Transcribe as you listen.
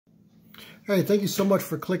Hey, thank you so much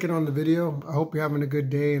for clicking on the video. I hope you're having a good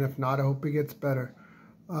day, and if not, I hope it gets better.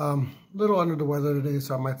 A little under the weather today,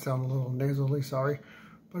 so I might sound a little nasally, sorry.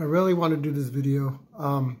 But I really want to do this video.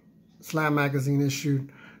 Slam Magazine issue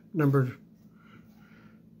number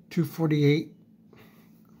 248,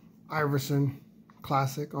 Iverson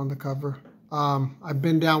Classic on the cover. I've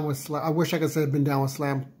been down with Slam. I wish I could say I've been down with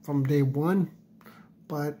Slam from day one,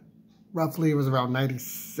 but roughly it was around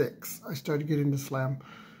 96. I started getting into Slam.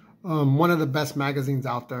 One of the best magazines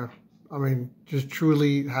out there. I mean, just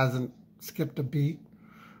truly hasn't skipped a beat.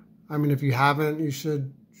 I mean, if you haven't, you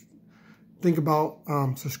should think about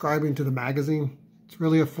subscribing to the magazine. It's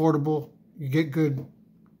really affordable. You get good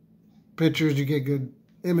pictures, you get good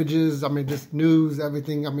images. I mean, just news,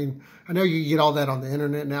 everything. I mean, I know you get all that on the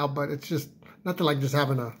internet now, but it's just nothing like just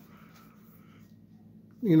having a,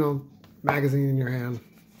 magazine in your hand.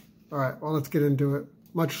 All right, well, let's get into it.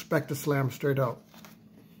 Much respect to Slam, straight up.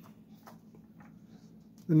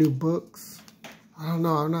 The new books. I don't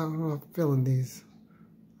know. I'm not feeling these.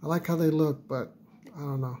 I like how they look, but I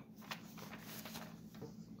don't know.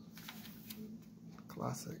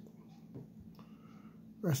 Classic.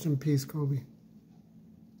 Rest in peace, Kobe.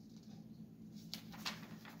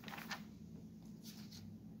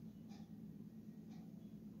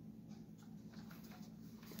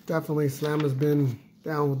 Definitely, Slam has been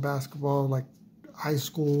down with basketball, like high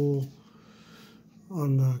school,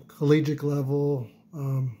 on the collegiate level.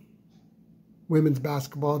 Women's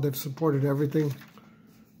basketball, they've supported everything.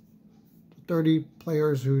 30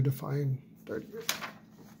 players who define 30 years.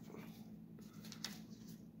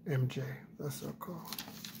 MJ, that's so cool.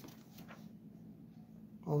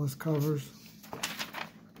 All his covers.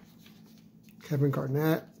 Kevin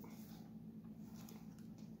Garnett.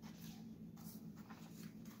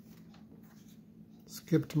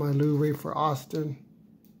 Skip to my Lou Ray for Austin.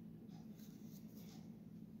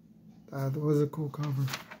 That was a cool cover.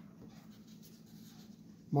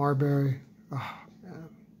 Marbury. Oh, man.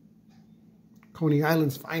 Coney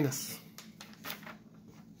Island's finest.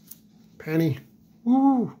 Penny.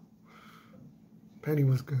 Woo! Penny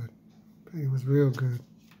was good. Penny was real good.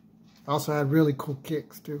 Also had really cool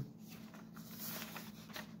kicks, too.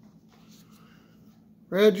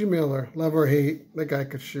 Reggie Miller. Love or hate. That guy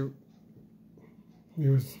could shoot. He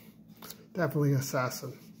was definitely an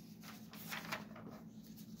assassin.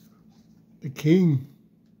 The King.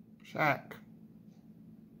 Shaq.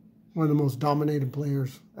 One of the most dominated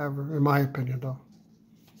players ever, in my opinion, though.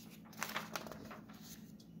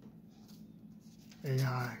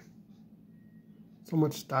 AI. So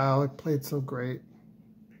much style. It played so great.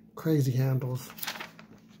 Crazy handles.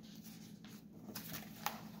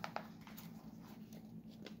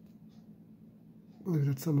 I believe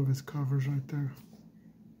that's some of his covers right there.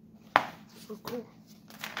 So cool.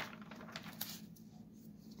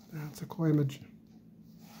 That's a cool image.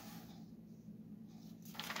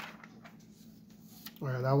 Oh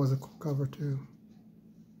yeah, that was a cool cover too.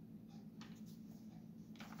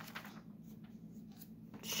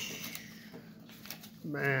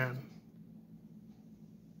 Man.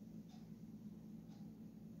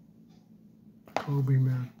 Kobe,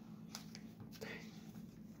 man.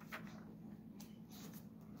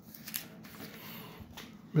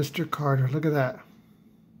 Mr. Carter, look at that.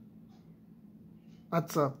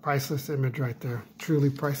 That's a priceless image right there. Truly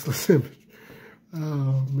priceless image.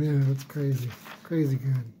 Oh, man, that's crazy. Crazy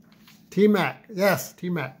good. T-Mac. Yes,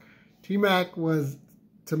 T-Mac. T-Mac was,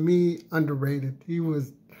 to me, underrated. He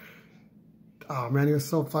was, oh, man, he was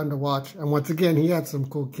so fun to watch. And once again, he had some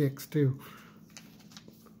cool kicks, too.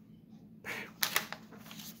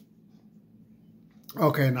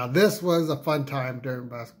 Okay, now this was a fun time during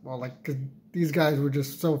basketball. Like, 'cause these guys were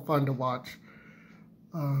just so fun to watch.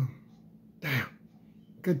 Damn.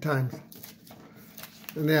 Good times.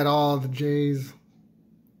 And they had all the J's.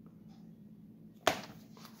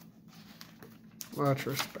 Much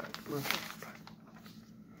respect. Much respect.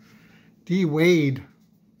 D. Wade.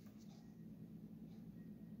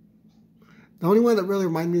 The only one that really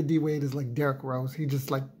reminded me of D. Wade is like Derrick Rose. He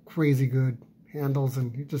just like crazy good handles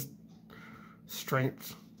and he just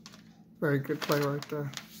strengths. Very good play right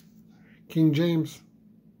there. King James.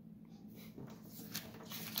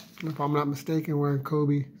 If I'm not mistaken, wearing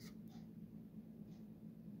Kobe.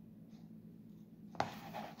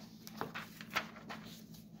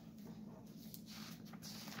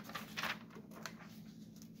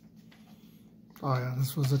 Oh yeah,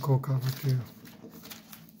 this was a cool cover too.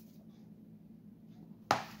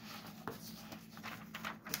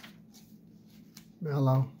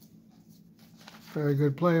 Melo. Very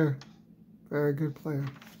good player. Very good player.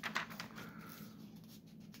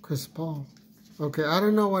 Chris Paul. Okay, I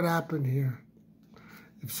don't know what happened here.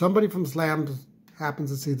 If somebody from Slam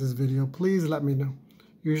happens to see this video, please let me know.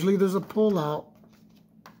 Usually there's a pull-out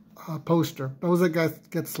poster. Those that guys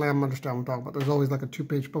get Slam understand what I'm talking about. There's always like a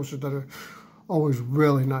 2-page poster that are always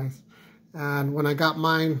really nice. And when I got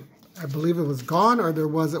mine, I believe it was gone, or there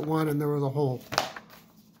wasn't one and there was a hole.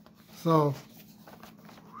 So,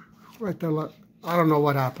 right there, look. I don't know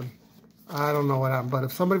what happened. I don't know what happened. But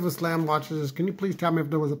if somebody from Slam watches this, can you please tell me if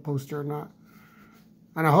there was a poster or not?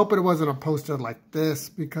 And I hope it wasn't a poster like this,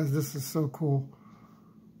 because this is so cool.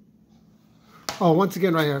 Oh, once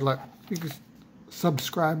again, right here, look. You can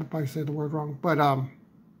subscribe if I say the word wrong. But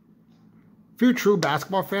if you're a true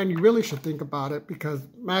basketball fan, you really should think about it, because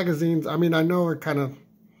magazines, I mean, I know are kind of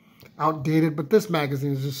outdated, but this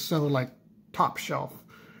magazine is just so, like, top shelf.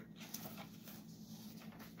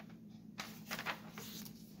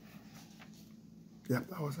 Yep,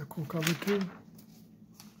 that was a cool cover too.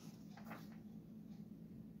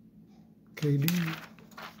 KD.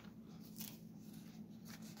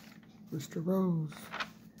 Mr. Rose.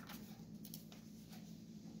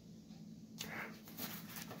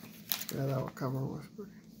 Yeah, that cover was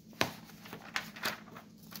pretty.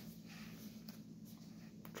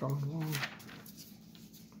 John Wall.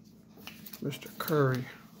 Mr. Curry.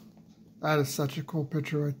 That is such a cool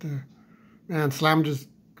picture right there. Man, Slam just,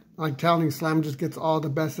 like telling you, Slam just gets all the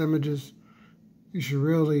best images. You should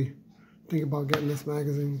really think about getting this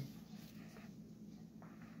magazine.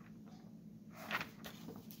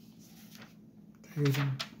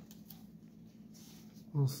 Tatum.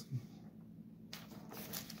 Wilson.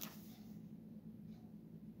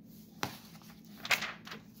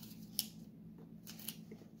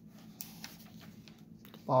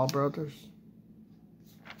 Ball Brothers.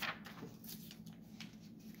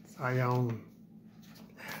 Zion.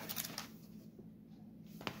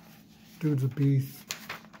 Dude's a beast.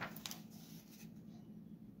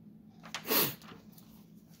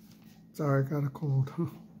 Sorry, I got a cold.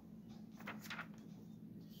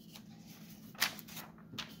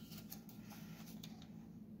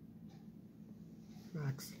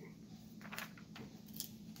 Maxi.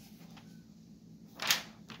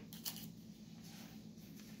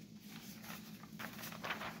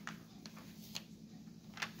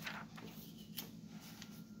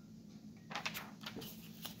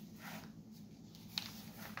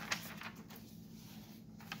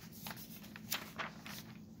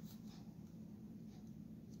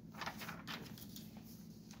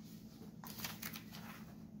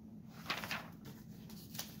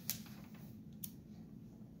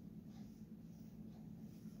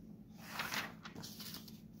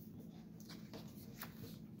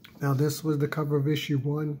 Now this was the cover of issue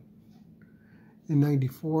 1 in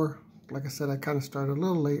 '94. Like I said, I kind of started a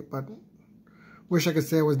little late, but wish I could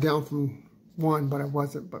say I was down from 1, but I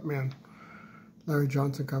wasn't. But man, Larry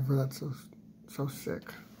Johnson cover, that's so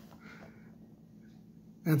sick.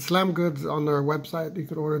 And Slam Goods on their website, you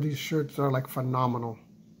could order these shirts. They're like phenomenal.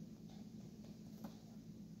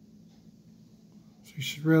 So you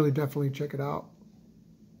should really definitely check it out.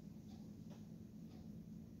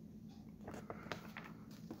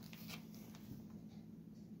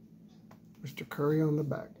 Mr. Curry on the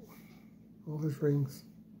back. All his rings.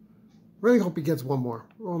 Really hope he gets one more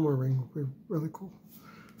ring. Would be really cool.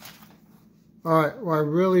 Alright, well, I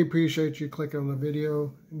really appreciate you clicking on the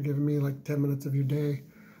video and giving me like 10 minutes of your day.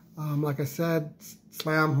 Like I said,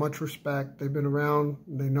 Slam, much respect. They've been around.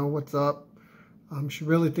 They know what's up. You should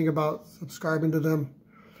really think about subscribing to them.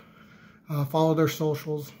 Follow their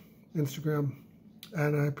socials, Instagram.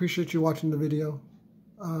 And I appreciate you watching the video.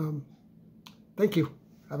 Thank you.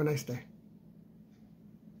 Have a nice day.